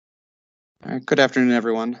All right, good afternoon,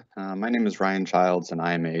 everyone. My name is Ryan Childs, and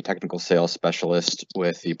I am a technical sales specialist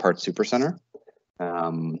with the Parts Supercenter. I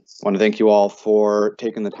want to thank you all for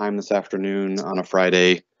taking the time this afternoon on a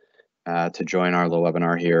Friday to join our little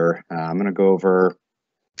webinar here. I'm going to go over a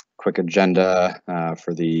quick agenda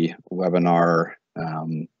for the webinar.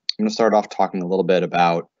 I'm going to start off talking a little bit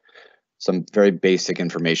about some very basic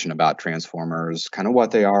information about transformers, kind of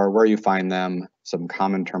what they are, where you find them, some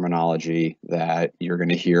common terminology that you're going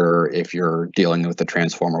to hear if you're dealing with the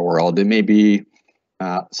transformer world. It may be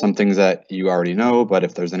some things that you already know, but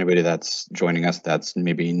if there's anybody that's joining us that's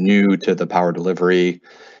maybe new to the power delivery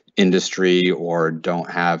industry or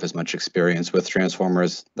don't have as much experience with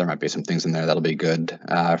transformers, there might be some things in there that'll be good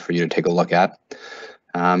for you to take a look at.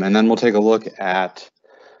 And then we'll take a look at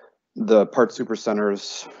the Parts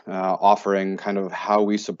Supercenter's offering, kind of how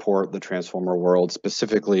we support the transformer world,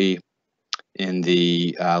 specifically in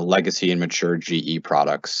the legacy and mature GE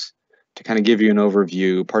products. To kind of give you an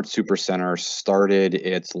overview, Parts Supercenter started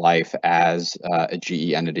its life as a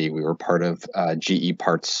GE entity. We were part of GE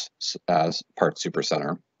Parts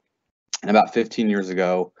Supercenter. And about 15 years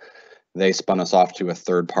ago, they spun us off to a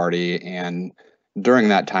third party. And during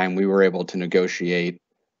that time, we were able to negotiate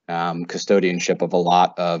custodianship of a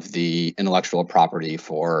lot of the intellectual property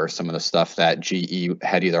for some of the stuff that GE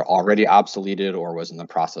had either already obsoleted or was in the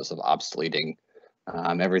process of obsoleting.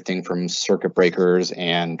 Everything from circuit breakers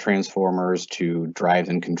and transformers to drives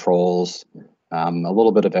and controls, a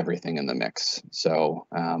little bit of everything in the mix. So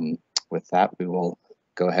with that, we will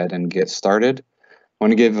go ahead and get started. I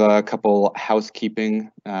want to give a couple housekeeping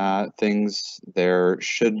things. You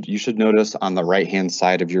should notice on the right-hand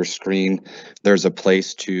side of your screen, there's a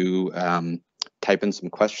place to type in some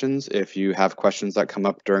questions. If you have questions that come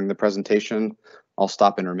up during the presentation, I'll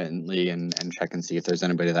stop intermittently and check and see if there's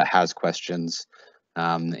anybody that has questions.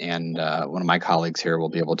 One of my colleagues here will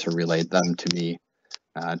be able to relay them to me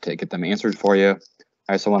to get them answered for you.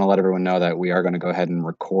 I also want to let everyone know that we are going to go ahead and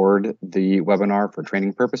record the webinar for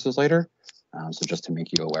training purposes later. So just to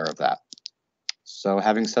make you aware of that. So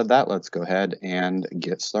having said that, let's go ahead and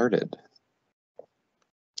get started.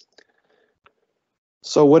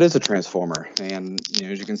 So what is a transformer? And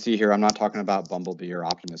as you can see here, I'm not talking about Bumblebee or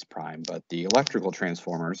Optimus Prime, but the electrical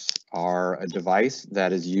transformers are a device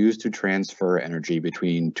that is used to transfer energy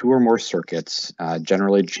between two or more circuits,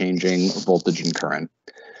 generally changing voltage and current.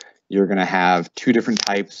 You're going to have two different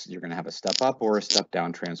types. You're going to have a step-up or a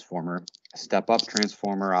step-down transformer. A step-up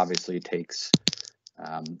transformer obviously takes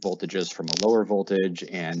voltages from a lower voltage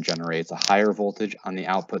and generates a higher voltage on the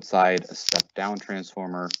output side. A step-down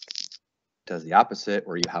transformer does the opposite,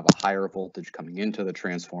 where you have a higher voltage coming into the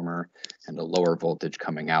transformer and a lower voltage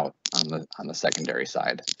coming out on the secondary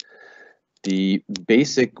side. The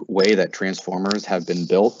basic way that transformers have been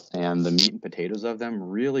built and the meat and potatoes of them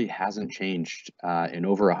really hasn't changed in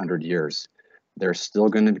over 100 years. They're still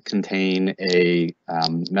going to contain a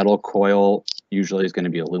metal coil, usually is going to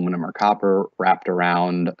be aluminum or copper, wrapped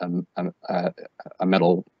around a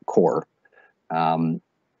metal core.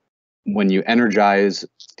 When you energize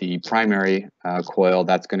the primary coil,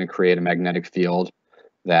 that's going to create a magnetic field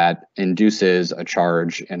that induces a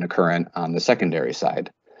charge and a current on the secondary side.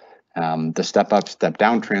 The step-up,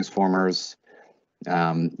 step-down transformers,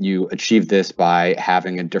 you achieve this by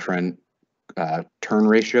having a different turn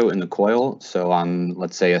ratio in the coil. So on,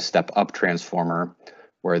 let's say, a step-up transformer,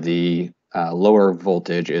 where the lower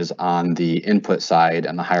voltage is on the input side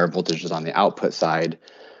and the higher voltage is on the output side,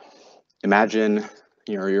 imagine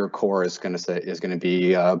your core is going to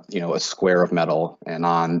be a square of metal, and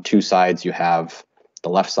on two sides you have the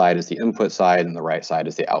left side is the input side and the right side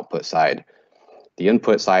is the output side. The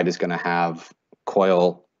input side is going to have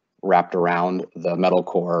coil wrapped around the metal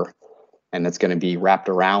core, and it's going to be wrapped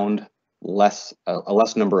around a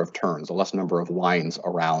less number of turns, a less number of winds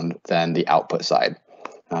around than the output side.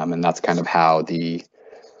 And that's kind of how the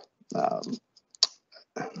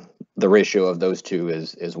ratio of those two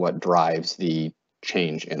is what drives the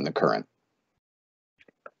change in the current.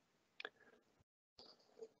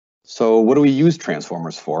 So what do we use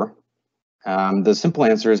transformers for? The simple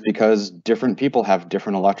answer is because different people have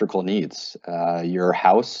different electrical needs. Your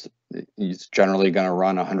house is generally going to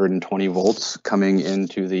run 120 volts coming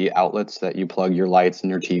into the outlets that you plug your lights and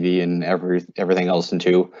your TV and everything else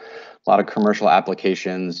into. A lot of commercial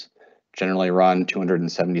applications generally run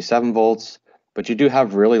 277 volts, but you do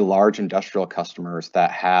have really large industrial customers that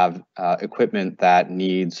have equipment that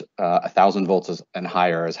needs 1,000 volts and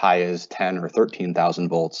higher, as high as 10 or 13,000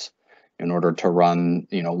 volts, in order to run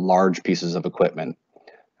large pieces of equipment.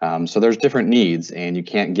 So there's different needs, and you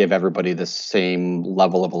can't give everybody the same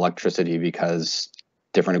level of electricity because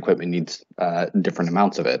different equipment needs different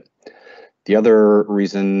amounts of it. The other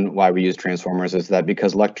reason why we use transformers is that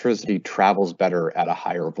because electricity travels better at a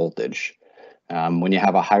higher voltage. When you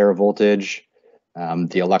have a higher voltage,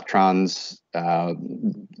 the electrons,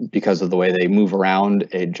 because of the way they move around,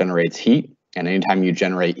 it generates heat. And anytime you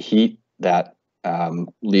generate heat, that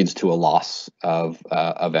leads to a loss of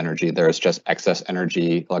energy. There's just excess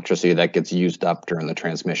energy, electricity that gets used up during the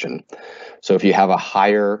transmission. So if you have a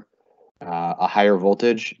higher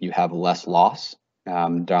voltage, you have less loss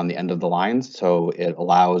down the end of the lines. So it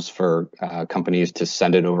allows for companies to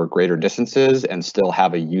send it over greater distances and still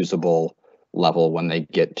have a usable level when they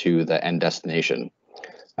get to the end destination.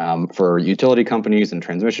 For utility companies and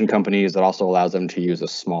transmission companies, it also allows them to use a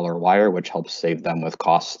smaller wire, which helps save them with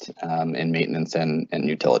cost in maintenance and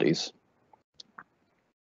utilities.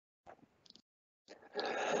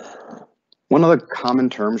 One of the common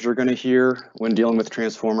terms you're going to hear when dealing with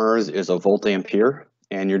transformers is a volt ampere,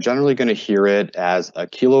 and you're generally going to hear it as a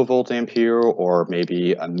kilovolt ampere or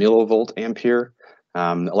maybe a millivolt ampere.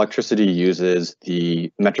 Electricity uses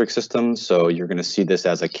the metric system, so you're going to see this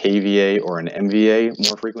as a kVA or an MVA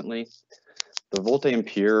more frequently. The volt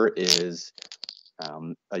ampere is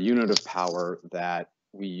a unit of power that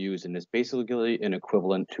we use, and is basically an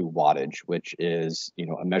equivalent to wattage, which is,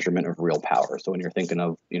 a measurement of real power. So when you're thinking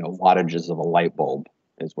of, wattages of a light bulb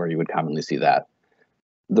is where you would commonly see that.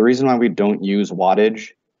 The reason why we don't use wattage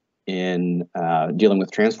in dealing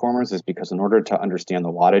with transformers is because in order to understand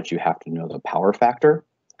the wattage, you have to know the power factor.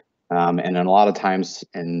 And in a lot of times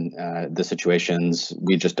in the situations,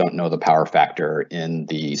 we just don't know the power factor in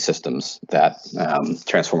the systems that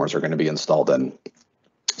transformers are going to be installed in.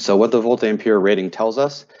 So what the volt ampere rating tells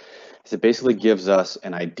us is it basically gives us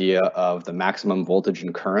an idea of the maximum voltage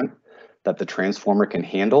and current that the transformer can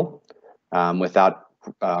handle without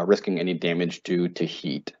risking any damage due to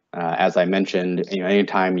heat. As I mentioned,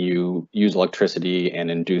 anytime you use electricity and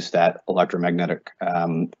induce that electromagnetic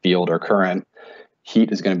field or current,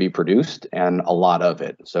 heat is going to be produced, and a lot of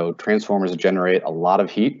it. So transformers generate a lot of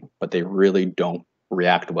heat, but they really don't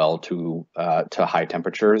react well to high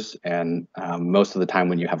temperatures. And most of the time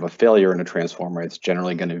when you have a failure in a transformer, it's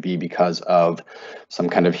generally going to be because of some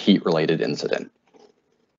kind of heat-related incident.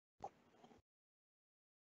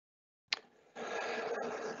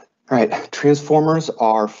 All right, transformers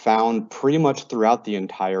are found pretty much throughout the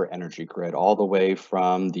entire energy grid, all the way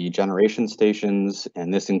from the generation stations,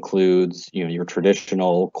 and this includes, your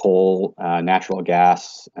traditional coal, natural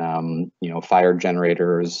gas, fire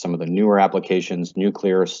generators, some of the newer applications,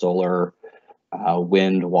 nuclear, solar,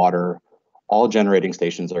 wind, water. All generating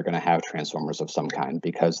stations are going to have transformers of some kind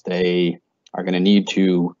because they are going to need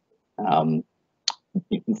to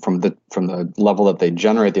from the level that they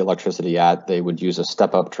generate the electricity at, they would use a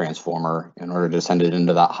step-up transformer in order to send it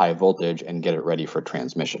into that high voltage and get it ready for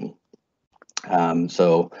transmission.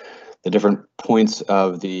 So the different points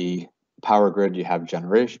of the power grid, you have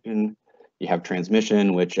generation, you have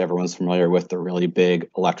transmission, which everyone's familiar with, the really big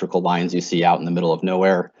electrical lines you see out in the middle of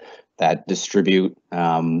nowhere that distribute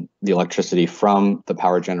the electricity from the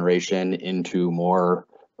power generation into more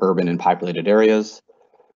urban and populated areas.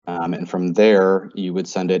 And from there, you would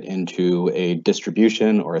send it into a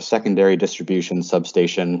distribution or a secondary distribution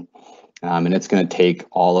substation. And it's going to take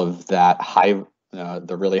all of that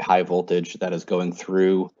the really high voltage that is going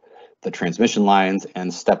through the transmission lines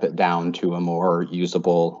and step it down to a more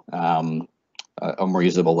usable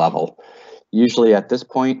level. Usually at this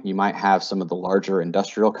point, you might have some of the larger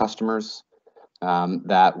industrial customers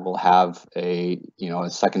that will have a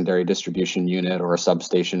secondary distribution unit or a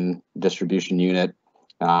substation distribution unit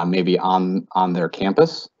maybe on their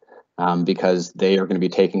campus, because they are going to be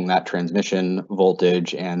taking that transmission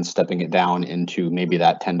voltage and stepping it down into maybe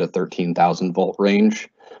that 10 to 13,000 volt range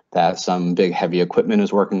that some big heavy equipment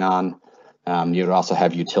is working on. You would also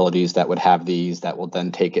have utilities that would have these that will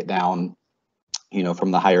then take it down,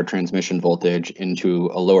 from the higher transmission voltage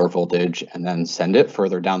into a lower voltage and then send it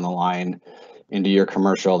further down the line into your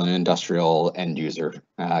commercial and industrial end user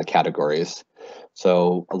categories.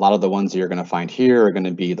 So a lot of the ones that you're going to find here are going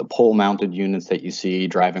to be the pole mounted units that you see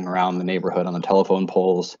driving around the neighborhood on the telephone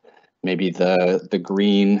poles, maybe the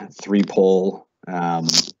green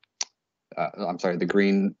the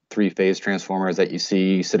green 3-phase transformers that you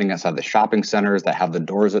see sitting outside the shopping centers that have the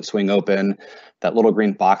doors that swing open, that little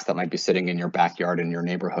green box that might be sitting in your backyard in your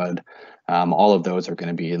neighborhood. All of those are going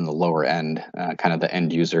to be in the lower end, kind of the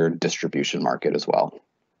end user distribution market as well.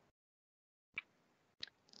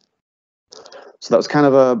 So that was kind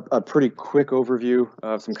of a pretty quick overview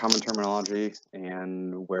of some common terminology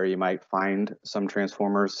and where you might find some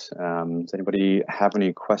transformers. Does anybody have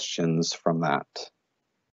any questions from that?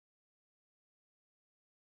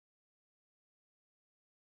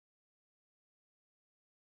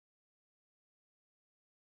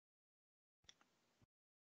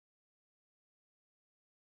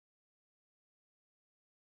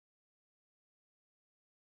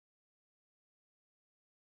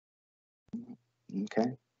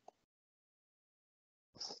 Okay.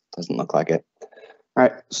 Doesn't look like it. All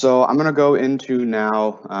right, so I'm going to go into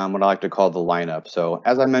now what I like to call the lineup. So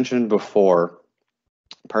as I mentioned before,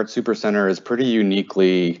 Parts Supercenter is pretty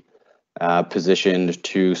uniquely positioned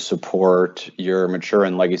to support your mature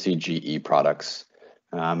and legacy GE products.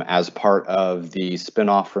 As part of the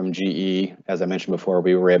spinoff from GE, as I mentioned before,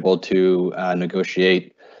 we were able to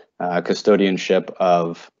negotiate custodianship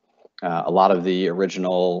of a lot of the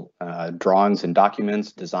original drawings and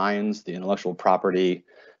documents, designs, the intellectual property,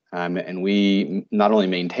 and we not only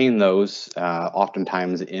maintain those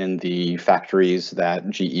oftentimes in the factories that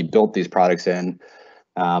GE built these products in,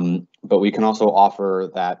 but we can also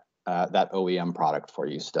offer that OEM product for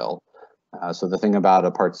you still. So the thing about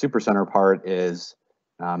a Parts Supercenter part is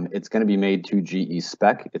it's going to be made to GE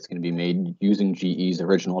spec. It's going to be made using GE's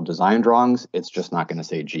original design drawings. It's just not going to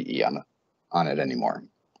say GE on it anymore.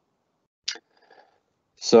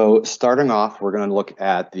 So starting off, we're going to look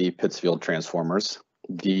at the Pittsfield transformers.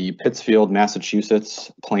 The Pittsfield,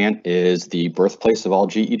 Massachusetts plant is the birthplace of all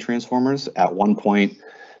GE transformers. At one point,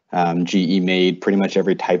 GE made pretty much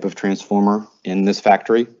every type of transformer in this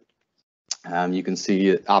factory. You can see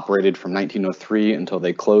it operated from 1903 until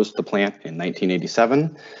they closed the plant in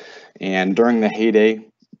 1987. And during the heyday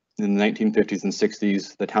in the 1950s and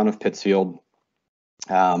 60s, the town of Pittsfield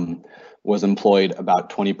was employed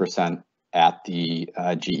about 20% at the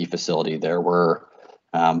GE facility. There were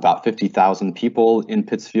about 50,000 people in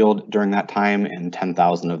Pittsfield during that time, and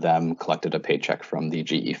 10,000 of them collected a paycheck from the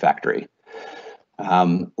GE factory.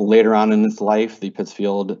 Later on in its life, the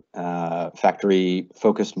Pittsfield factory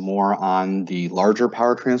focused more on the larger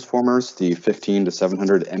power transformers, the 15 to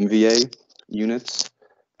 700 MVA units.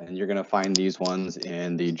 And you're going to find these ones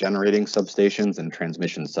in the generating substations and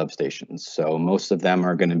transmission substations. So most of them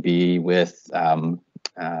are going to be with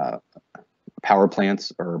power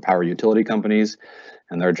plants or power utility companies,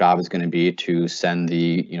 and their job is going to be to send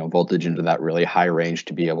the voltage into that really high range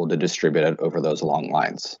to be able to distribute it over those long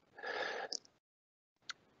lines.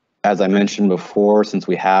 As I mentioned before, since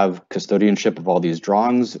we have custodianship of all these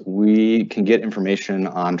drawings, we can get information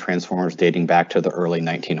on transformers dating back to the early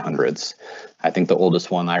 1900s. I think the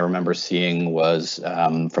oldest one I remember seeing was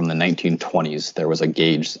from the 1920s. There was a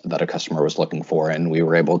gauge that a customer was looking for, and we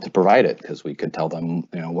were able to provide it because we could tell them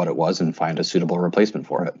what it was and find a suitable replacement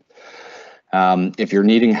for it. If you're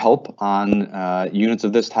needing help on units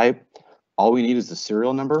of this type, all we need is the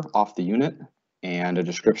serial number off the unit and a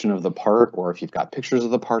description of the part, or if you've got pictures of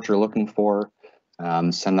the part you're looking for,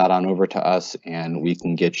 send that on over to us and we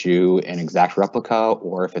can get you an exact replica,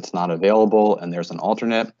 or if it's not available and there's an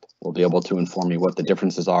alternate, we'll be able to inform you what the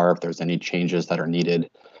differences are, if there's any changes that are needed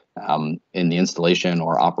in the installation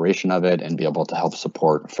or operation of it, and be able to help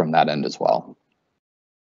support from that end as well.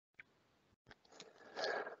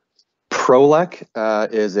 Prolec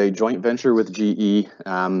is a joint venture with GE,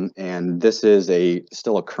 and this is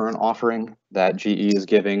still a current offering that GE is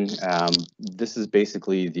giving. This is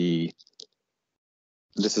basically the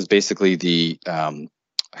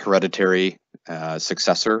hereditary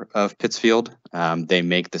successor of Pittsfield. They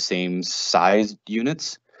make the same size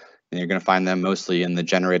units, and you're going to find them mostly in the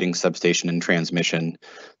generating substation and transmission.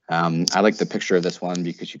 I like the picture of this one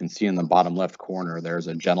because you can see in the bottom left corner there's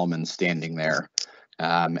a gentleman standing there.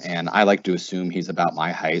 And I like to assume he's about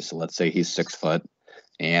my height, so let's say he's 6 foot,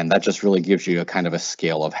 and that just really gives you a kind of a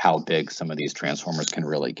scale of how big some of these transformers can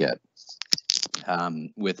really get.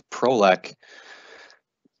 With Prolec,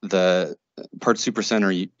 the Parts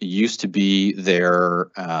Supercenter used to be their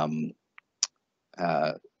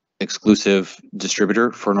exclusive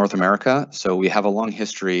distributor for North America, so we have a long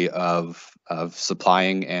history of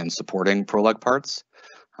supplying and supporting Prolec parts,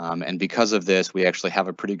 and because of this, we actually have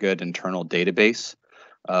a pretty good internal database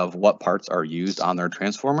of what parts are used on their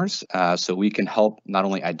transformers, so we can help not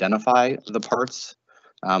only identify the parts,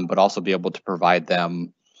 but also be able to provide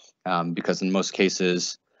them, because in most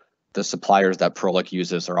cases, the suppliers that Prolec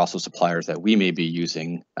uses are also suppliers that we may be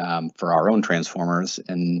using for our own transformers,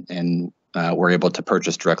 and we're able to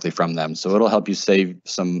purchase directly from them. So it'll help you save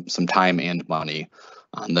some time and money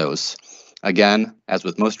on those. Again, as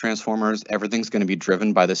with most transformers, everything's going to be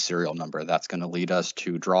driven by the serial number. That's going to lead us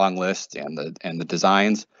to drawing lists and the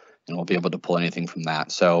designs, and we'll be able to pull anything from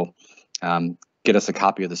that. So get us a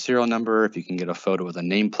copy of the serial number. If you can get a photo with a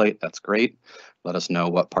nameplate, that's great. Let us know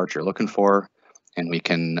what part you're looking for, and we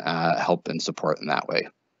can help and support in that way.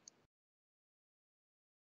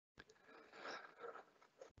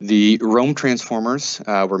 The Rome transformers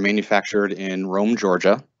were manufactured in Rome,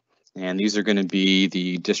 Georgia. And these are going to be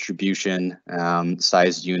the distribution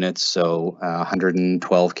sized units, so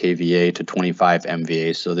 112 kVA to 25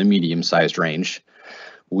 MVA, so the medium sized range.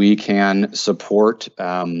 We can support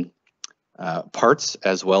parts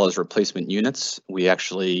as well as replacement units. We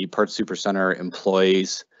actually, Parts Supercenter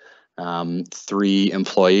employs 3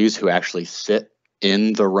 employees who actually sit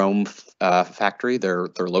in the Rome factory. They're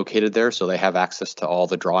located there, so they have access to all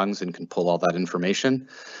the drawings and can pull all that information.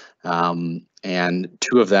 And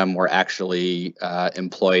 2 of them were actually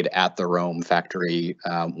employed at the Rome factory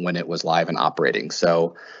when it was live and operating.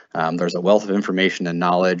 So there's a wealth of information and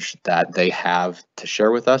knowledge that they have to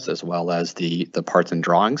share with us, as well as the parts and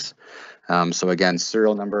drawings. So again,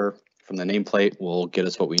 serial number from the nameplate will get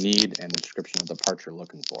us what we need and the description of the parts you're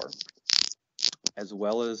looking for. As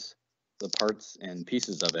well as the parts and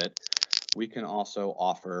pieces of it, we can also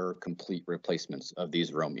offer complete replacements of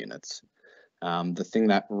these Rome units. The thing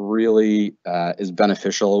that really is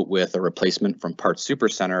beneficial with a replacement from Parts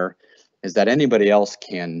Supercenter is that anybody else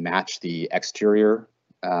can match the exterior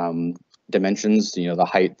dimensions, the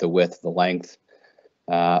height, the width, the length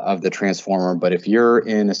of the transformer. But if you're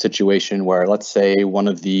in a situation where, let's say, one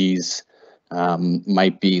of these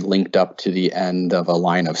might be linked up to the end of a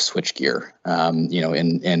line of switchgear,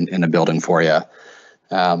 in a building for you.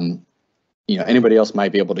 Anybody else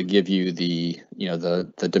might be able to give you the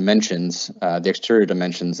dimensions, the exterior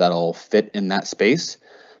dimensions that'll fit in that space.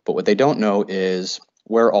 But what they don't know is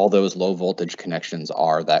where all those low voltage connections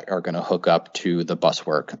are that are going to hook up to the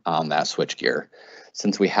buswork on that switchgear.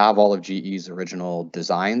 Since we have all of GE's original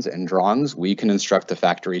designs and drawings, we can instruct the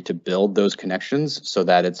factory to build those connections so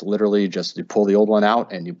that it's literally just you pull the old one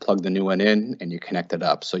out and you plug the new one in and you connect it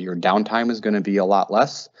up. So your downtime is going to be a lot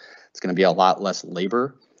less. It's going to be a lot less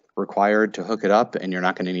labor required to hook it up, and you're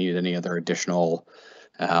not going to need any other additional,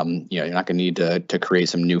 you're not going to need to create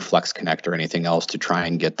some new flex connect or anything else to try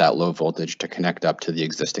and get that low voltage to connect up to the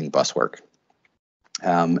existing buswork.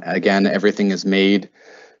 Again, everything is made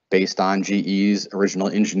based on GE's original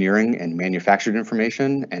engineering and manufactured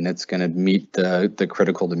information, and it's going to meet the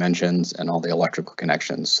critical dimensions and all the electrical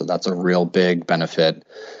connections. So that's a real big benefit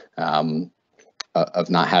of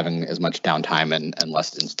not having as much downtime and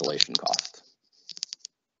less installation cost.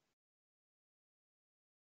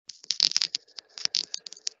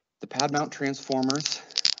 The pad mount transformers,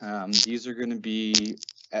 these are going to be,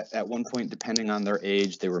 at one point, depending on their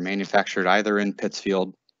age, they were manufactured either in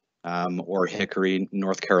Pittsfield or Hickory,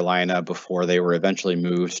 North Carolina, before they were eventually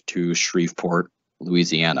moved to Shreveport,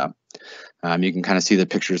 Louisiana. You can kind of see the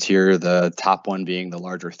pictures here, the top one being the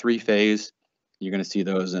larger 3-phase. You're going to see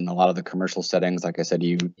those in a lot of the commercial settings. Like I said,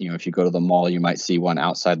 if you go to the mall, you might see one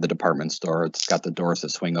outside the department store. It's got the doors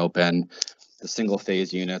that swing open. The single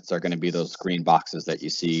phase units are going to be those green boxes that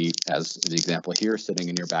you see as the example here sitting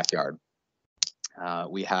in your backyard.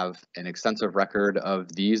 We have an extensive record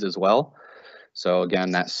of these as well. So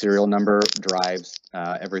again, that serial number drives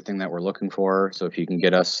everything that we're looking for. So if you can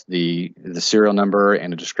get us the serial number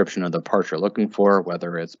and a description of the parts you're looking for,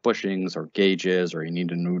 whether it's bushings or gauges or you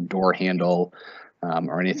need a new door handle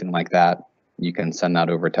or anything like that, you can send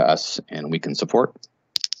that over to us and we can support.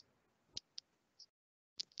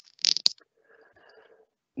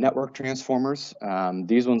 Network transformers,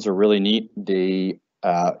 these ones are really neat.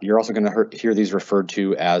 You're also going to hear these referred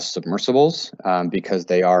to as submersibles because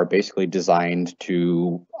they are basically designed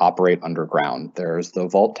to operate underground. There's the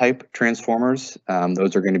vault type transformers.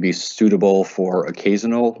 Those are going to be suitable for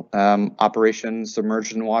occasional operation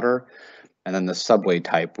submerged in water. And then the subway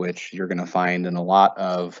type, which you're going to find in a lot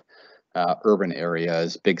of urban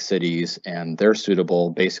areas, big cities, and they're suitable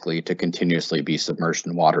basically to continuously be submerged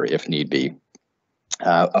in water if need be.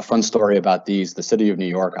 A fun story about these, the city of New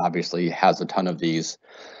York obviously has a ton of these.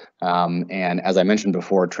 And as I mentioned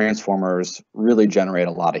before, transformers really generate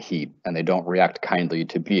a lot of heat and they don't react kindly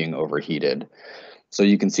to being overheated. So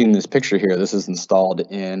you can see in this picture here, this is installed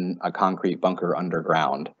in a concrete bunker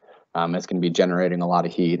underground. It's going to be generating a lot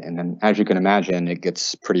of heat. And then as you can imagine, it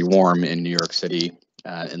gets pretty warm in New York City.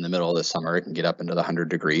 In the middle of the summer, it can get up into the 100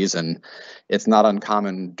 degrees, and it's not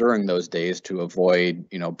uncommon during those days to avoid,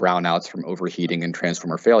 brownouts from overheating and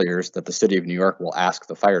transformer failures, that the city of New York will ask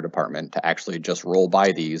the fire department to actually just roll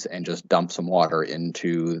by these and just dump some water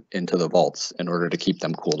into the vaults in order to keep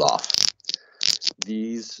them cooled off.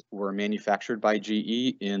 These were manufactured by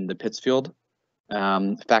GE in the Pittsfield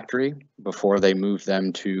factory before they moved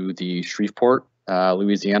them to the Shreveport,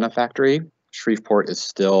 Louisiana factory. Shreveport is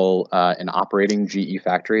still an operating GE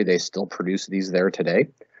factory. They still produce these there today.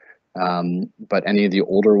 But any of the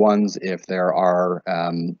older ones, if there are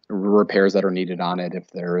repairs that are needed on it, if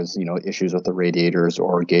there is issues with the radiators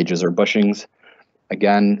or gauges or bushings,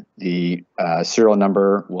 again, the serial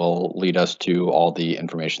number will lead us to all the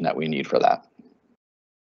information that we need for that.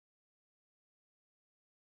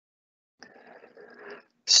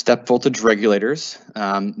 Step voltage regulators.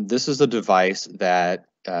 This is a device that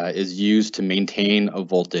is used to maintain a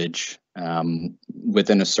voltage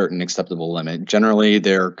within a certain acceptable limit. Generally,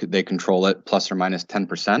 they control it plus or minus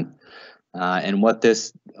 10%. And what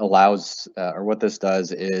this allows, or what this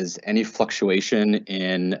does, is any fluctuation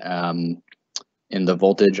in the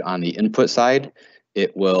voltage on the input side,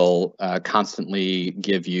 it will constantly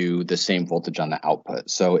give you the same voltage on the output.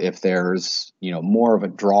 So if there's more of a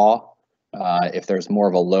draw, if there's more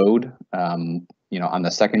of a load, on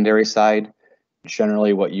the secondary side,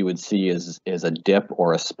 generally what you would see is a dip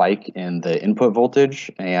or a spike in the input voltage.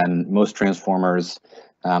 And most transformers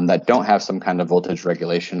that don't have some kind of voltage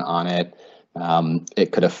regulation on it,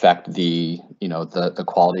 it could affect the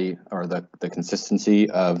quality or the consistency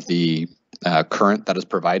of the current that is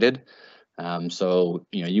provided. So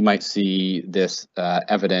you might see this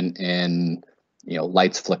evident in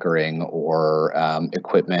lights flickering, or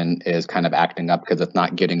equipment is kind of acting up because it's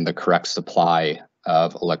not getting the correct supply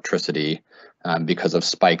of electricity because of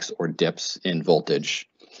spikes or dips in voltage.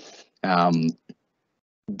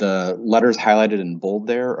 The letters highlighted in bold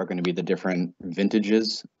there are going to be the different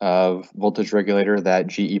vintages of voltage regulator that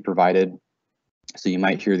GE provided. So you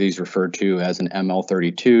might hear these referred to as an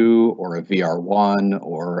ML32 or a VR1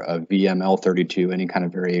 or a VML32, any kind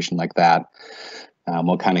of variation like that.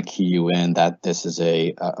 Will kind of key you in that this is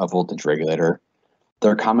a voltage regulator.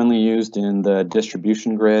 They're commonly used in the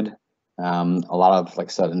distribution grid. A lot of, like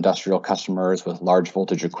I said, industrial customers with large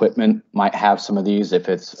voltage equipment might have some of these. If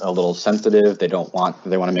it's a little sensitive, they want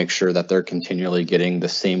to make sure that they're continually getting the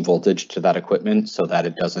same voltage to that equipment so that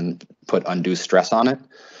it doesn't put undue stress on it.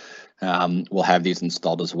 We'll have these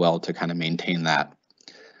installed as well to kind of maintain that.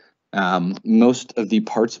 Most of the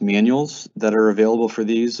parts manuals that are available for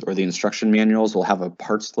these, or the instruction manuals, will have a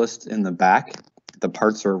parts list in the back. The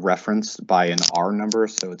parts are referenced by an R number,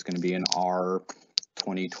 so it's going to be an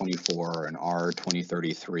R2024 or an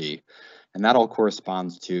R2033, and that all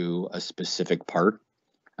corresponds to a specific part.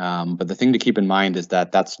 But the thing to keep in mind is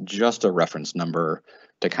that that's just a reference number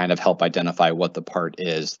to kind of help identify what the part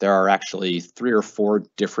is. There are actually 3 or 4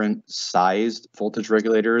 different sized voltage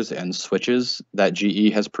regulators and switches that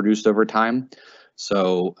GE has produced over time.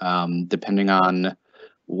 So depending on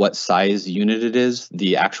what size unit it is,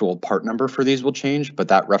 the actual part number for these will change, but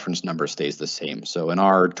that reference number stays the same. So an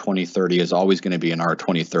R2030 is always going to be an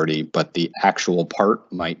R2030, but the actual part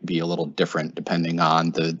might be a little different depending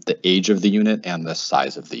on the age of the unit and the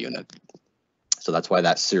size of the unit. So that's why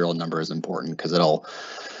that serial number is important, because it'll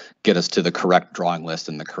get us to the correct drawing list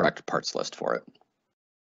and the correct parts list for it.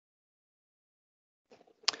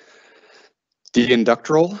 The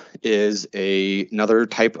inductral is another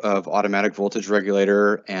type of automatic voltage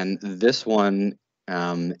regulator, and this one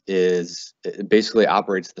it basically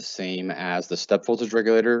operates the same as the step voltage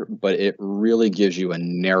regulator, but it really gives you a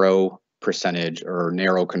narrow percentage or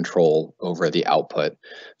narrow control over the output.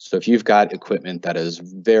 So if you've got equipment that is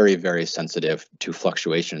very, very sensitive to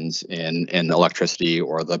fluctuations in electricity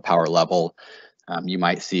or the power level, you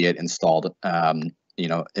might see it installed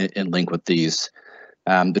in link with these.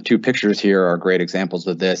 The 2 pictures here are great examples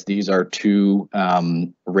of this. These are 2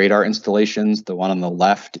 radar installations. The one on the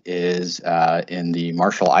left is in the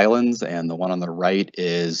Marshall Islands, and the one on the right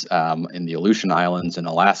is in the Aleutian Islands in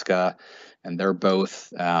Alaska. And they're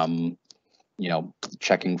both,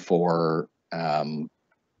 checking for,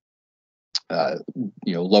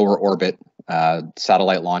 lower orbit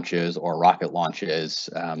satellite launches or rocket launches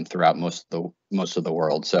throughout most of the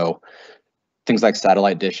world. So things like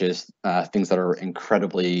satellite dishes, things that are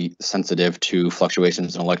incredibly sensitive to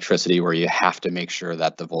fluctuations in electricity, where you have to make sure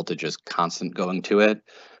that the voltage is constant going to it.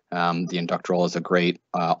 The inductral is a great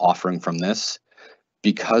offering from this.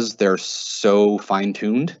 Because they're so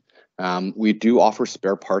fine-tuned, we do offer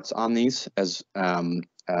spare parts on these as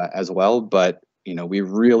well, but we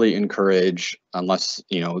really encourage, unless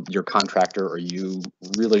your contractor or you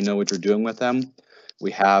really know what you're doing with them, we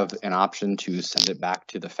have an option to send it back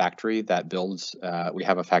to the factory that builds. We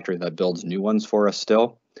have a factory that builds new ones for us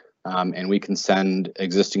still, and we can send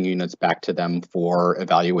existing units back to them for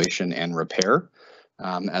evaluation and repair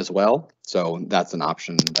as well. So that's an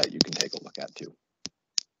option that you can take a look at too.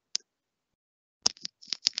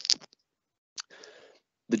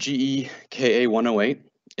 The GE KA108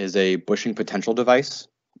 is a bushing potential device.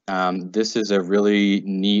 This is a really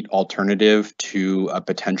neat alternative to a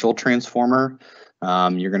potential transformer.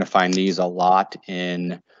 You're going to find these a lot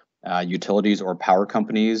in utilities or power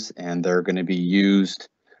companies, and they're going to be used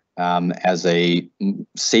as a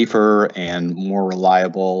safer and more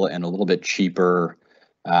reliable and a little bit cheaper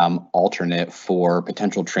alternate for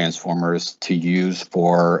potential transformers to use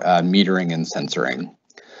for metering and sensoring.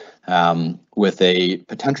 With a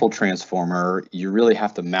potential transformer, you really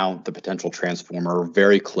have to mount the potential transformer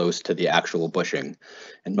very close to the actual bushing.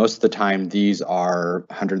 And most of the time, these are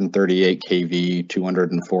 138 kV,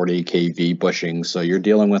 240 kV bushings. So you're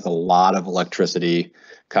dealing with a lot of electricity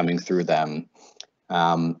coming through them.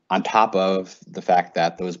 On top of the fact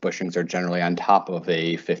that those bushings are generally on top of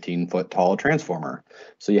a 15-foot tall transformer.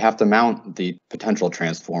 So you have to mount the potential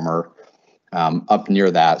transformer up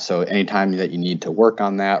near that. So anytime that you need to work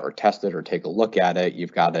on that or test it or take a look at it,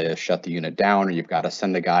 you've got to shut the unit down, or you've got to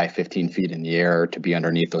send a guy 15 feet in the air to be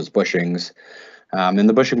underneath those bushings. And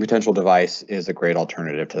the bushing potential device is a great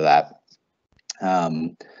alternative to that.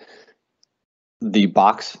 The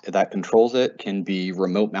box that controls it can be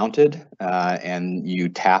remote mounted, and you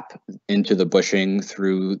tap into the bushing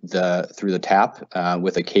through the tap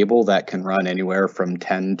with a cable that can run anywhere from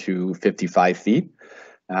 10 to 55 feet.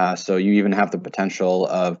 So you even have the potential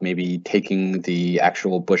of maybe taking the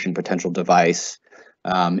actual bushing potential device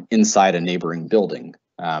inside a neighboring building.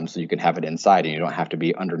 So you can have it inside and you don't have to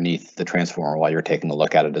be underneath the transformer while you're taking a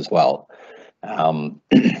look at it as well.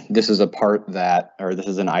 This is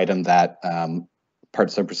an item that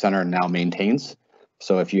Parts Supercenter now maintains.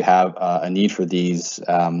 So if you have a need for these,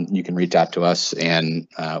 you can reach out to us and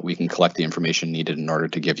we can collect the information needed in order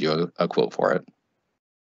to give you a quote for it.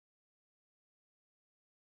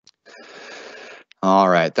 All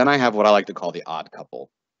right, then I have what I like to call the odd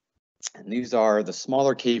couple. And these are the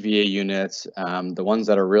smaller KVA units, the ones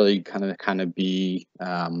that are really kind of be,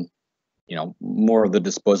 more of the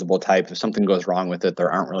disposable type. If something goes wrong with it,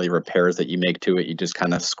 there aren't really repairs that you make to it. You just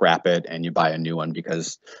kind of scrap it and you buy a new one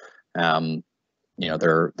because,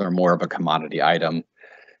 they're more of a commodity item.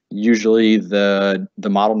 Usually the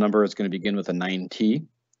model number is going to begin with a 9T.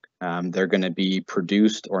 They're going to be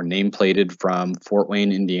produced or nameplated from Fort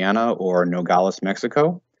Wayne, Indiana, or Nogales,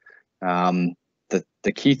 Mexico.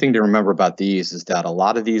 The key thing to remember about these is that a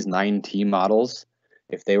lot of these 9T models,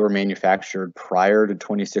 if they were manufactured prior to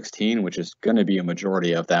 2016, which is going to be a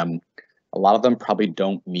majority of them, a lot of them probably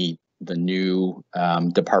don't meet the new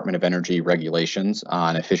Department of Energy regulations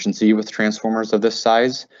on efficiency with transformers of this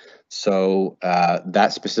size. So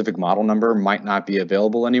that specific model number might not be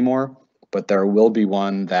available anymore, but there will be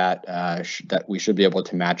one that that we should be able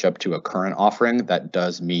to match up to a current offering that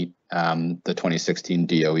does meet the 2016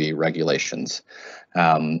 DOE regulations.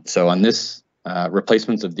 So on this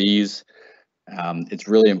replacements of these, it's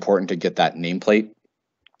really important to get that nameplate,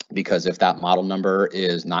 because if that model number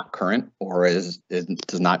is not current or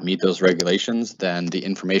does not meet those regulations, then the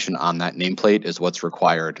information on that nameplate is what's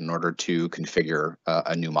required in order to configure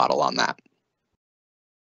a new model on that.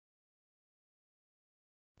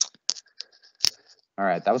 All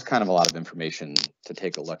right, that was kind of a lot of information to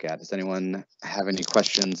take a look at. Does anyone have any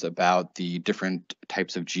questions about the different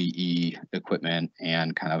types of GE equipment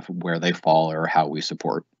and kind of where they fall or how we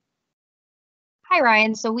support? Hi,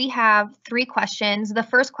 Ryan. So we have 3 questions. The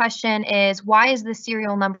first question is, why is the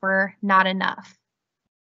serial number not enough?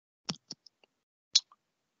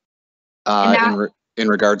 In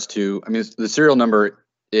regards to, the serial number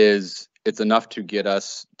it's enough to get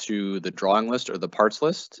us to the drawing list or the parts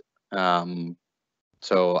list.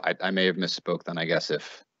 So I may have misspoke then, I guess,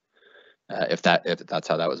 if that's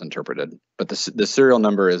how that was interpreted. But the serial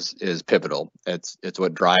number is pivotal. It's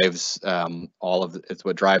what drives it's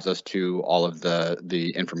what drives us to all of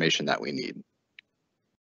the information that we need.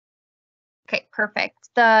 Okay, perfect.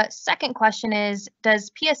 The second question is, does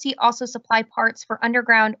PSE also supply parts for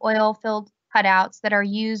underground oil-filled cutouts that are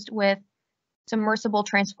used with submersible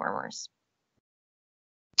transformers?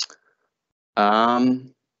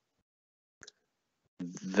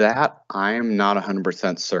 That I'm not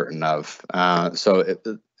 100% certain of. So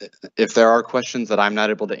if there are questions that I'm not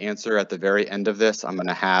able to answer at the very end of this, I'm going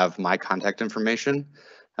to have my contact information.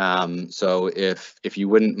 So if you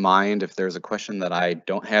wouldn't mind, if there's a question that I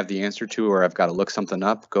don't have the answer to, or I've got to look something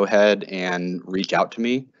up, go ahead and reach out to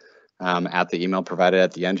me at the email provided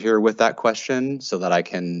at the end here with that question, so that I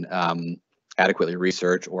can adequately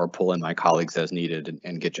research or pull in my colleagues as needed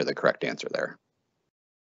and get you the correct answer there.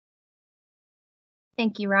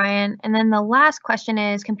 Thank you, Ryan. And then the last question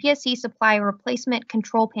is, can PSE supply replacement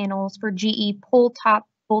control panels for GE pole top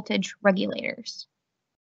voltage regulators?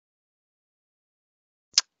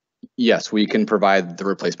 Yes, we can provide the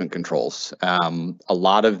replacement controls. With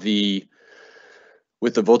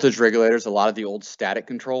the voltage regulators, a lot of the old static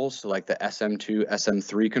controls, so like the SM2,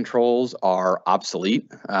 SM3 controls, are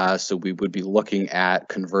obsolete. So we would be looking at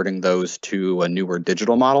converting those to a newer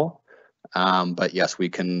digital model. but yes, we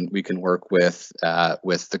can work with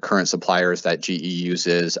the current suppliers that GE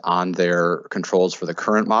uses on their controls for the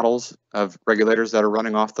current models of regulators that are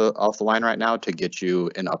running off the line right now to get you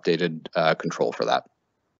an updated control for that.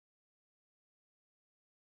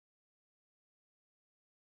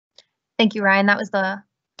 Thank you, Ryan. That was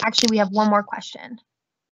actually, we have one more question.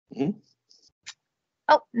 Mm-hmm.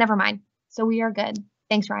 Oh, never mind. So we are good.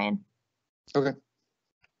 Thanks, Ryan. Okay.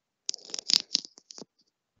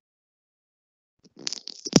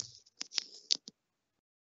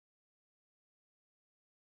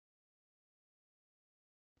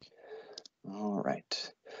 All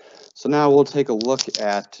right. So now we'll take a look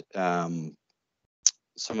at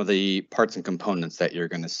some of the parts and components that you're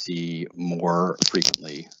going to see more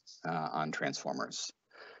frequently on transformers.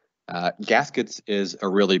 Gaskets is a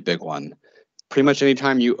really big one. Pretty much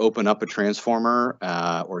anytime you open up a transformer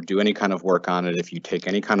or do any kind of work on it, if you take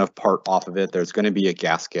any kind of part off of it, there's going to be a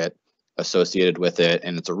gasket associated with it,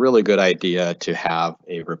 and it's a really good idea to have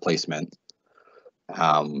a replacement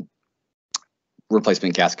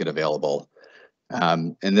gasket available.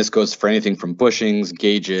 And this goes for anything from bushings,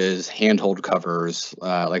 gauges, handhold covers.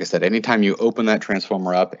 Like I said, anytime you open that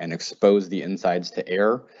transformer up and expose the insides to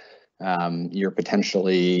air, you're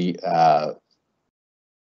potentially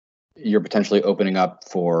opening up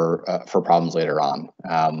for problems later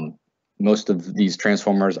on. Most of these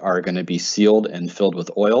transformers are going to be sealed and filled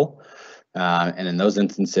with oil. And in those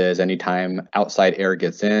instances, anytime outside air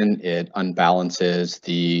gets in, it unbalances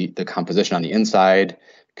the composition on the inside,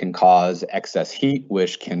 can cause excess heat,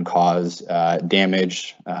 which can cause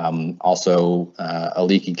damage. Also, a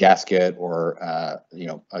leaky gasket or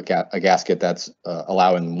a gasket that's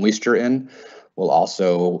allowing moisture in will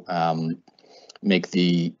also make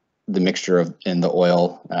the mixture in the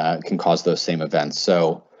oil can cause those same events.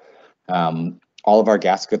 So all of our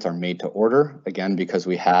gaskets are made to order, again, because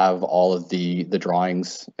we have all of the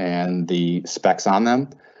drawings and the specs on them.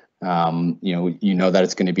 You know that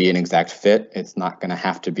it's going to be an exact fit. It's not going to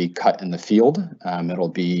have to be cut in the field. It'll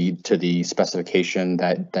be to the specification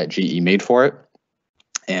that GE made for it.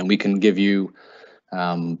 And we can give you,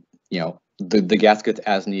 the gaskets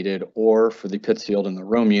as needed, or for the Pittsfield and the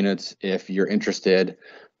Rome units, if you're interested,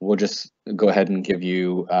 we'll just go ahead and give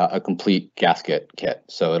you a complete gasket kit.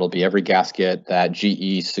 So it'll be every gasket that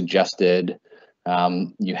GE suggested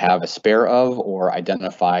you have a spare of or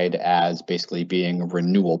identified as basically being a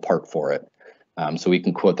renewal part for it. So we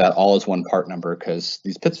can quote that all as one part number, because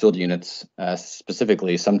these Pittsfield units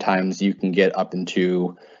specifically, sometimes you can get up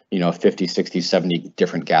into 50, 60, 70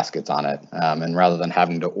 different gaskets on it. And rather than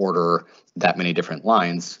having to order that many different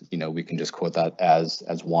lines, we can just quote that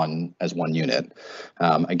as one unit.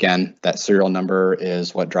 Again, that serial number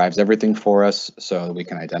is what drives everything for us, so we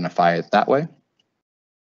can identify it that way.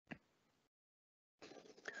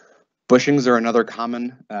 Bushings are another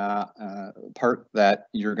common part that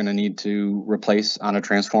you're going to need to replace on a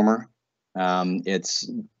transformer.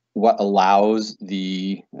 It's what allows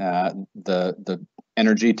the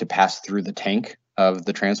energy to pass through the tank of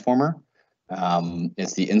the transformer.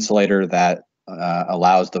 It's the insulator that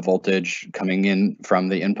allows the voltage coming in from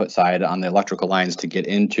the input side on the electrical lines to get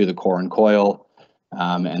into the core and coil,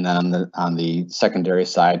 and then on the secondary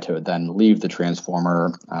side to then leave the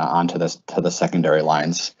transformer onto the secondary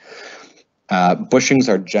lines. Bushings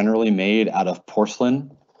are generally made out of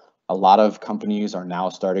porcelain. A lot of companies are now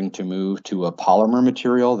starting to move to a polymer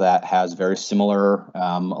material that has very similar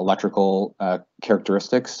electrical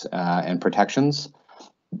characteristics and protections.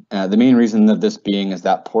 The main reason of this being is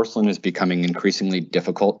that porcelain is becoming increasingly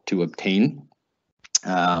difficult to obtain.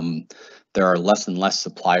 There are less and less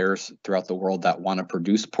suppliers throughout the world that want to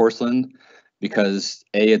produce porcelain because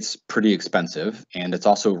it's pretty expensive, and it's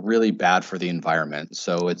also really bad for the environment.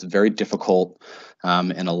 So it's very difficult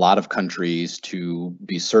in a lot of countries to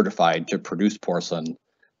be certified to produce porcelain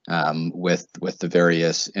with the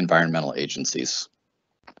various environmental agencies.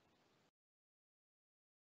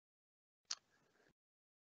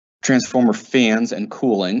 Transformer fans and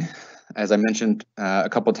cooling. As I mentioned a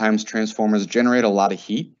couple of times, transformers generate a lot of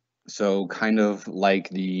heat. So kind of like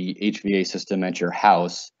the HVA system at your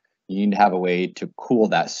house, you need to have a way to cool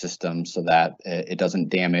that system so that it doesn't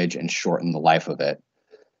damage and shorten the life of it.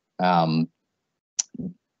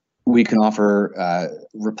 We can offer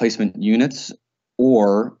replacement units,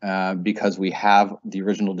 or because we have the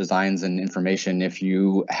original designs and information, if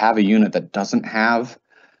you have a unit that doesn't have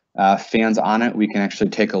fans on it, we can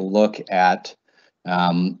actually take a look at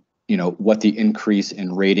what the increase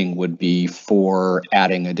in rating would be for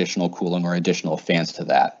adding additional cooling or additional fans to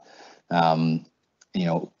that.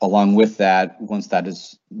 along with that, once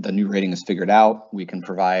the new rating is figured out, we can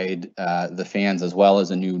provide the fans as well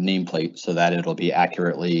as a new nameplate so that it'll be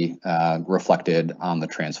accurately reflected on the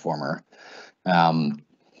transformer.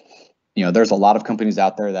 There's a lot of companies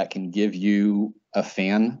out there that can give you a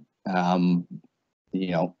fan.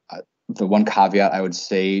 The one caveat I would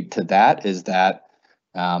say to that is that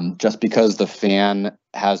just because the fan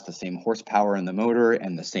has the same horsepower in the motor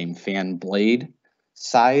and the same fan blade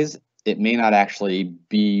size, it may not actually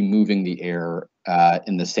be moving the air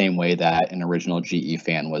in the same way that an original GE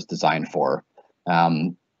fan was designed for.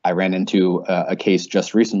 I ran into a case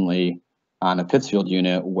just recently on a Pittsfield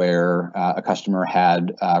unit where a customer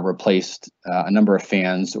had replaced a number of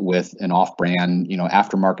fans with an off-brand,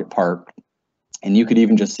 aftermarket part. And you could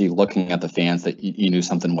even just see looking at the fans that you knew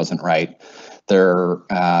something wasn't right.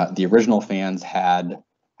 The original fans had,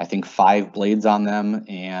 I think, 5 blades on them,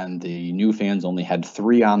 and the new fans only had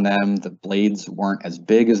 3 on them. The blades weren't as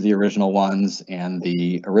big as the original ones, and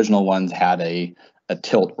the original ones had a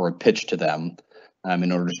tilt or a pitch to them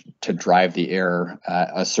in order to drive the air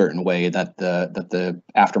a certain way that the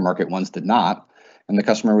aftermarket ones did not. And the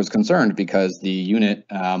customer was concerned because the unit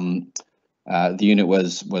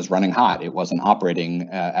was running hot. It wasn't operating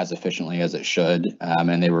as efficiently as it should,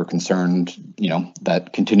 and they were concerned,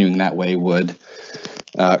 that continuing that way would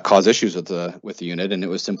cause issues with the unit, and it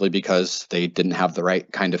was simply because they didn't have the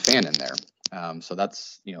right kind of fan in there. So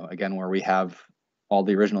that's, again, where we have all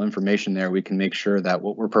the original information there, we can make sure that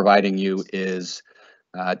what we're providing you is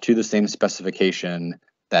to the same specification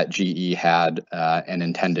that GE had and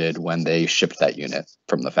intended when they shipped that unit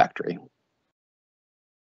from the factory.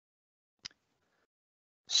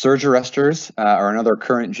 Surge arresters are another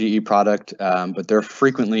current GE product, but they're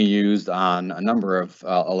frequently used on a number of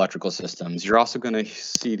electrical systems. You're also going to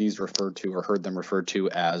see these referred to or heard them referred to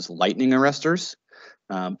as lightning arresters,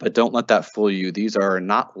 but don't let that fool you. These are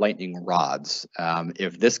not lightning rods.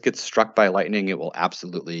 If this gets struck by lightning, it will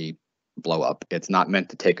absolutely blow up. It's not meant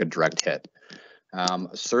to take a direct hit. A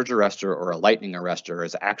surge arrestor or a lightning arrestor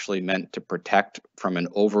is actually meant to protect from an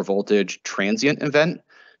overvoltage transient event,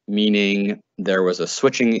 meaning there was a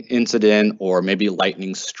switching incident or maybe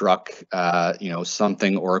lightning struck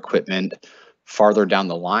something or equipment farther down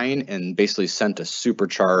the line and basically sent a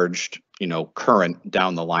supercharged current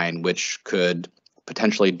down the line, which could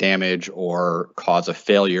potentially damage or cause a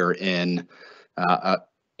failure in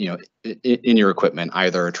your equipment,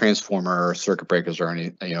 either a transformer or circuit breakers or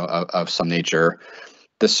any of some nature.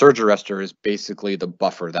 The surge arrestor is basically the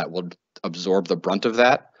buffer that will absorb the brunt of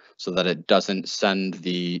that, so that it doesn't send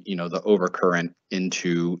the overcurrent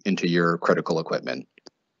into your critical equipment.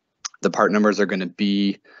 The part numbers are going to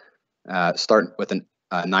be start with a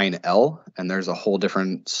 9L, and there's a whole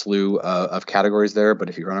different slew of categories there. But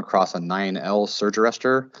if you run across a 9L surge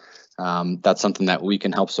arrestor, that's something that we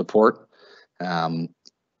can help support.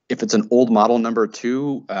 If it's an old model number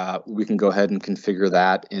 2, we can go ahead and configure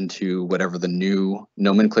that into whatever the new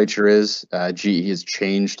nomenclature is. GE has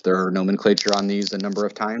changed their nomenclature on these a number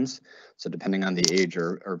of times. So depending on the age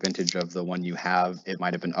or vintage of the one you have, it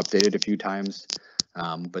might have been updated a few times.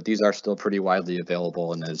 But these are still pretty widely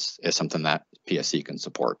available and is something that PSE can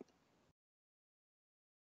support.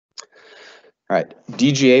 All right,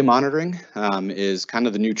 DGA monitoring is kind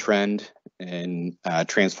of the new trend in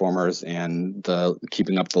transformers and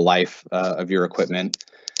keeping up the life of your equipment.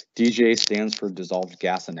 DGA stands for dissolved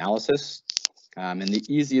gas analysis. And the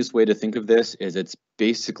easiest way to think of this is it's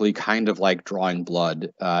basically kind of like drawing blood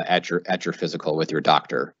at your physical with your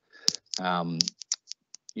doctor.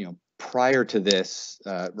 Prior to this,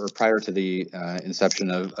 or prior to the inception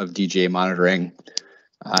of DGA monitoring,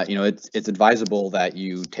 it's advisable that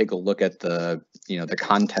you take a look at the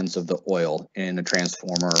contents of the oil in a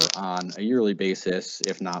transformer on a yearly basis,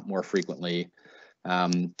 if not more frequently,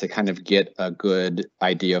 to kind of get a good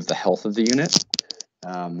idea of the health of the unit.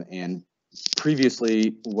 And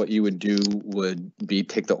previously, what you would do would be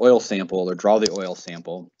take the oil sample or draw the oil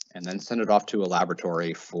sample and then send it off to a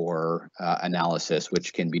laboratory for analysis,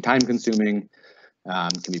 which can be time consuming,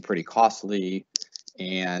 can be pretty costly,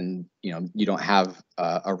 and you don't have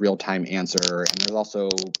a real-time answer. And there's also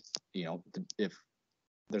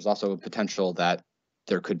there's also a potential that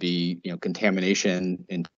there could be contamination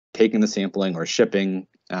in taking the sampling or shipping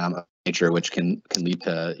of nature, which can lead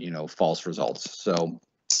to false results. So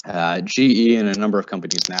GE and a number of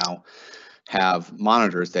companies now have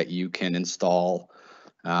monitors that you can install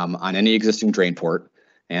on any existing drain port.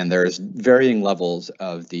 And there's varying levels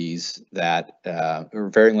of these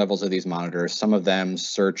monitors. Some of them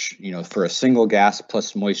search, for a single gas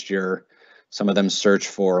plus moisture. Some of them search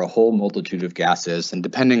for a whole multitude of gases. And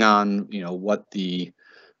depending on, what the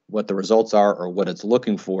what the results are or what it's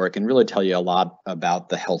looking for, it can really tell you a lot about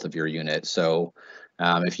the health of your unit. So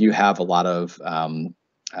if you have a lot of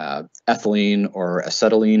ethylene or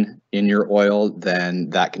acetylene in your oil, then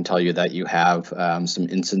that can tell you that you have some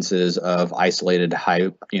instances of isolated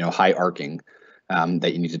high arcing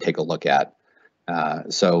that you need to take a look at.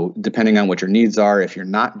 So depending on what your needs are, if you're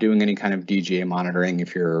not doing any kind of DGA monitoring,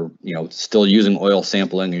 if you're still using oil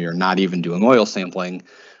sampling, or you're not even doing oil sampling,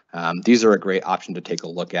 these are a great option to take a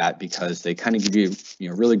look at, because they kind of give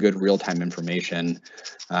you really good real-time information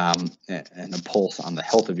and a pulse on the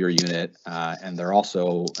health of your unit. And they're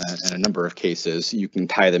also, in a number of cases, you can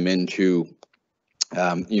tie them into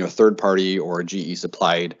third-party or GE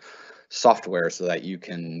supplied software, so that you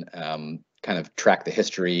can kind of track the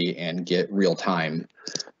history and get real-time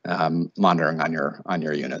monitoring on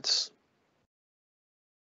your units.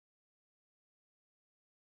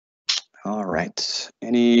 All right,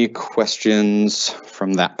 any questions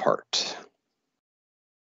from that part?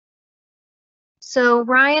 So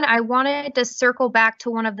Ryan, I wanted to circle back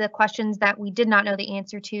to one of the questions that we did not know the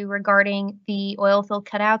answer to regarding the oil field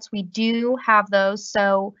cutouts. We do have those.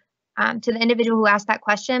 So to the individual who asked that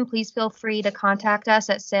question, please feel free to contact us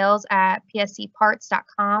at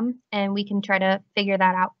sales@pscparts.com, and we can try to figure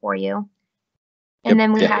that out for you. And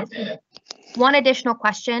then we have one additional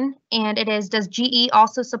question, and it is, does GE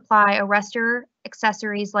also supply arrestor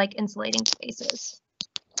accessories like insulating spaces?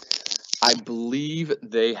 I believe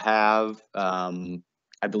they have. I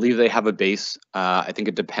believe they have a base. I think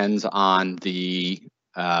it depends on the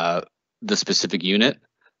specific unit,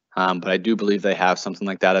 but I do believe they have something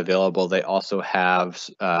like that available. They also have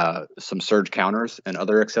some surge counters and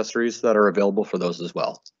other accessories that are available for those as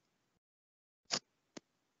well.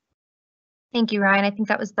 Thank you, Ryan. I think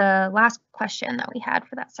that was the last question that we had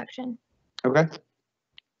for that section. Okay.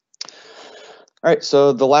 All right,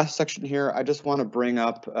 so the last section here, I just want to bring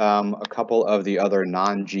up a couple of the other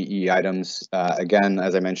non-GE items. Again,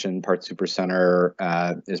 as I mentioned, Parts Supercenter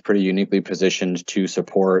is pretty uniquely positioned to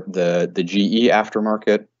support the GE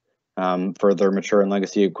aftermarket for their mature and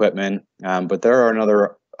legacy equipment, but there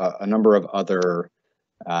are a number of other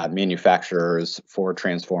manufacturers for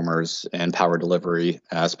transformers and power delivery,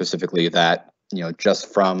 specifically, that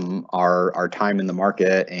just from our time in the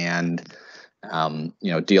market and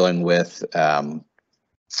dealing with some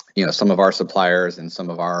of our suppliers and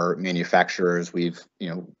some of our manufacturers, we've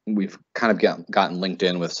kind of gotten linked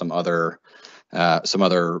in with some other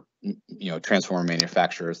transformer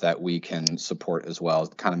manufacturers that we can support as well,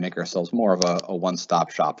 kind of make ourselves more of a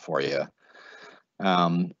one-stop shop for you.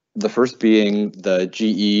 The first being the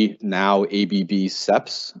GE, now ABB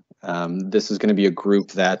CEPS. This is going to be a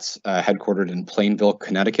group that's headquartered in Plainville,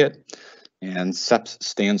 Connecticut, and CEPS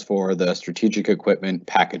stands for the Strategic Equipment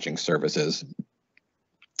Packaging Services.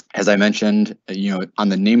 As I mentioned, on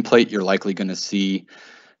the nameplate, you're likely going to see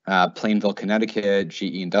Plainville, Connecticut,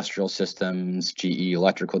 GE Industrial Systems, GE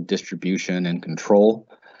Electrical Distribution and Control.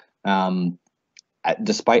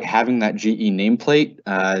 Despite having that GE nameplate,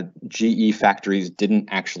 GE factories didn't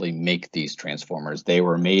actually make these transformers. They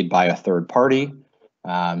were made by a third party,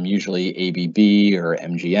 usually ABB or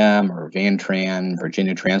MGM or Vantran,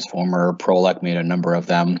 Virginia Transformer, Prolec made a number of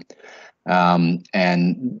them.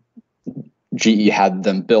 And GE had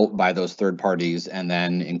them built by those third parties and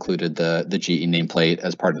then included the GE nameplate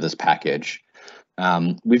as part of this package.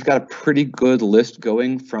 We've got a pretty good list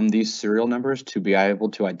going from these serial numbers to be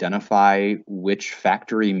able to identify which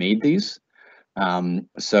factory made these.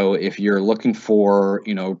 So if you're looking for,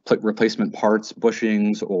 replacement parts,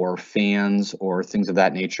 bushings or fans or things of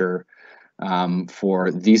that nature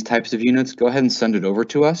for these types of units, go ahead and send it over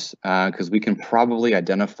to us, because we can probably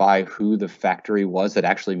identify who the factory was that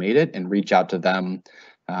actually made it and reach out to them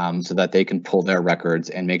so that they can pull their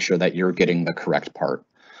records and make sure that you're getting the correct part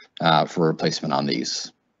for replacement on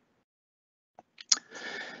these.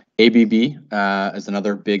 ABB is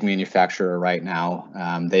another big manufacturer right now.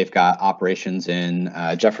 They've got operations in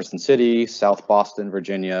Jefferson City, South Boston,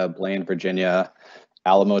 Virginia, Blaine, Virginia.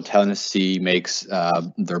 Alamo, Tennessee makes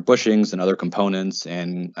their bushings and other components,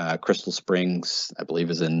 and Crystal Springs, I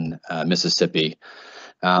believe, is in Mississippi.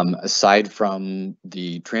 Aside from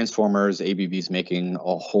the transformers, ABB is making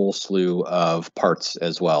a whole slew of parts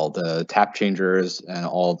as well. The tap changers and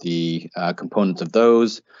all the components of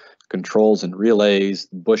those, controls and relays,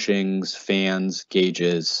 bushings, fans,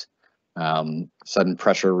 gauges, sudden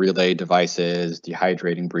pressure relay devices,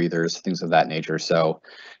 dehydrating breathers, things of that nature. So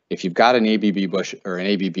if you've got an ABB bush or an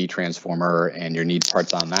ABB transformer and you need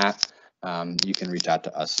parts on that, you can reach out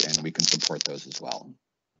to us and we can support those as well.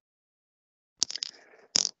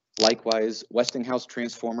 Likewise, Westinghouse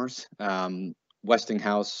transformers.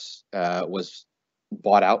 Westinghouse was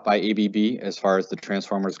bought out by ABB as far as the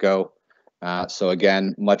transformers go. So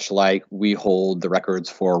again, much like we hold the records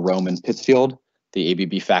for Rome and Pittsfield, the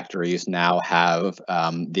ABB factories now have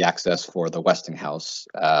the access for the Westinghouse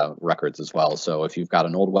records as well. So if you've got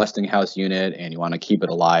an old Westinghouse unit and you want to keep it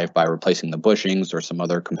alive by replacing the bushings or some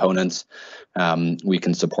other components, we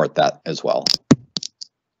can support that as well.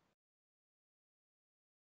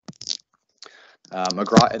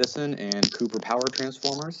 McGraw Edison and Cooper Power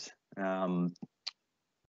transformers.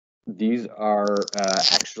 These are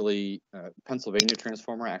actually Pennsylvania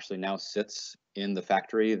transformer actually now sits in the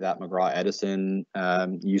factory that McGraw Edison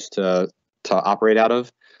used to operate out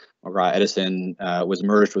of. McGraw Edison was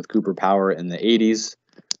merged with Cooper Power in the 80s,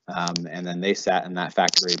 and then they sat in that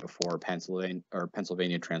factory before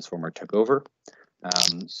Pennsylvania Transformer took over.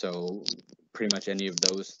 So pretty much any of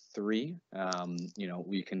those three, you know,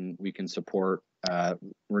 we can support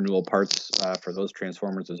renewal parts for those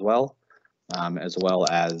transformers as well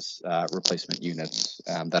as replacement units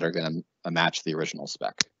that are going to match the original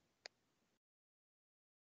spec.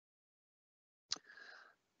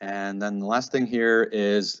 And then the last thing here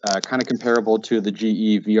is kind of comparable to the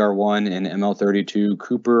GE VR1 and ML32.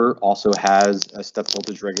 Cooper also has a step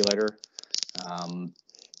voltage regulator.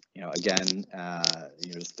 You know, again,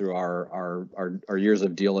 you know, through our years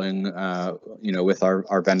of dealing, you know, with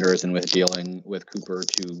our vendors and with dealing with Cooper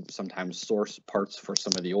to sometimes source parts for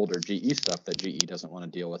some of the older GE stuff that GE doesn't want to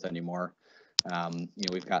deal with anymore. You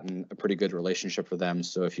know, we've gotten a pretty good relationship with them.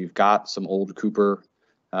 So if you've got some old Cooper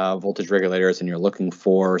voltage regulators and you're looking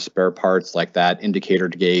for spare parts like that indicator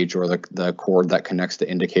gauge or the cord that connects the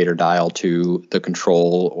indicator dial to the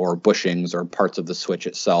control or bushings or parts of the switch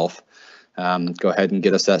itself, go ahead and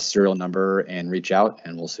get us that serial number and reach out,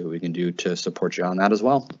 and we'll see what we can do to support you on that as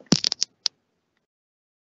well.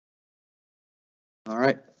 All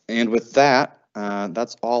right, and with that,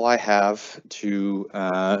 that's all I have to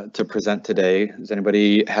present today. Does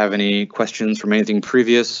anybody have any questions from anything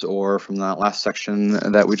previous or from that last section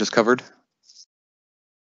that we just covered?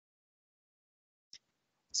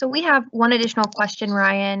 So we have one additional question,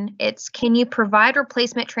 Ryan. It's, can you provide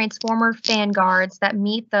replacement transformer fan guards that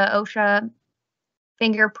meet the OSHA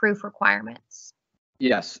finger-proof requirements?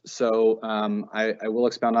 Yes, so I will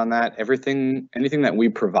expound on that. Anything that we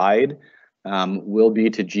provide will be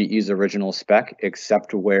to GE's original spec,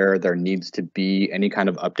 except where there needs to be any kind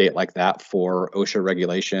of update like that for OSHA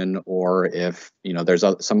regulation, or if, you know, there's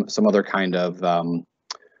some other kind of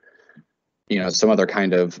you know, some other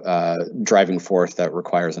kind of driving force that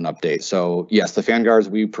requires an update. So yes, the fan guards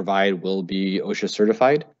we provide will be OSHA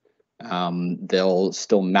certified. They'll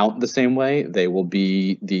still mount the same way. They will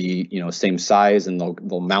be the, you know, same size, and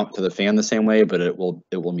they'll mount to the fan the same way, but it will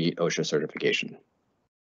meet OSHA certification.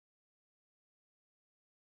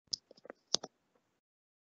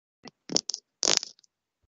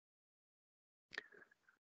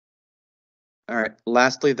 All right,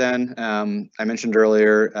 lastly then, I mentioned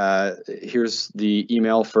earlier, here's the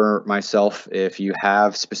email for myself. If you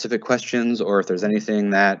have specific questions or if there's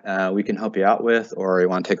anything that we can help you out with or you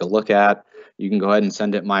want to take a look at, you can go ahead and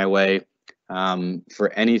send it my way.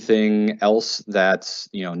 For anything else that's,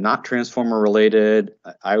 you know, not transformer related,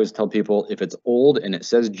 I always tell people if it's old and it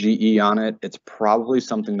says GE on it, it's probably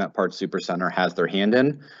something that Parts Supercenter has their hand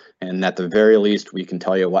in, and at the very least we can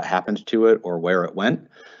tell you what happened to it or where it went.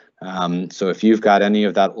 So if you've got any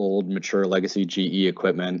of that old mature legacy GE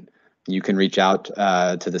equipment, you can reach out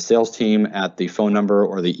to the sales team at the phone number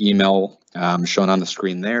or the email shown on the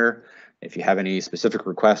screen there. If you have any specific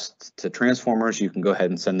requests to transformers, you can go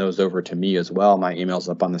ahead and send those over to me as well. My email's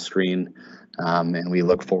up on the screen, and we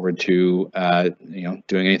look forward to you know,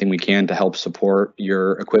 doing anything we can to help support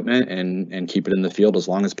your equipment and keep it in the field as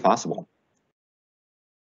long as possible.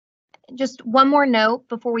 Just one more note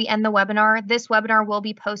before we end the webinar. This webinar will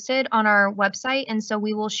be posted on our website, and so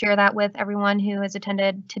we will share that with everyone who has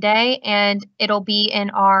attended today, and it'll be in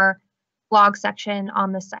our blog section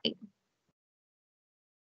on the site.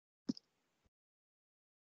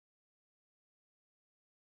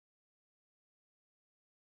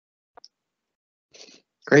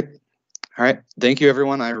 Great. All right. Thank you,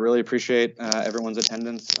 everyone. I really appreciate everyone's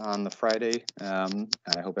attendance on the Friday.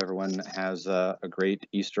 I hope everyone has a great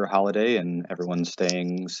Easter holiday and everyone's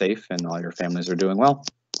staying safe and all your families are doing well.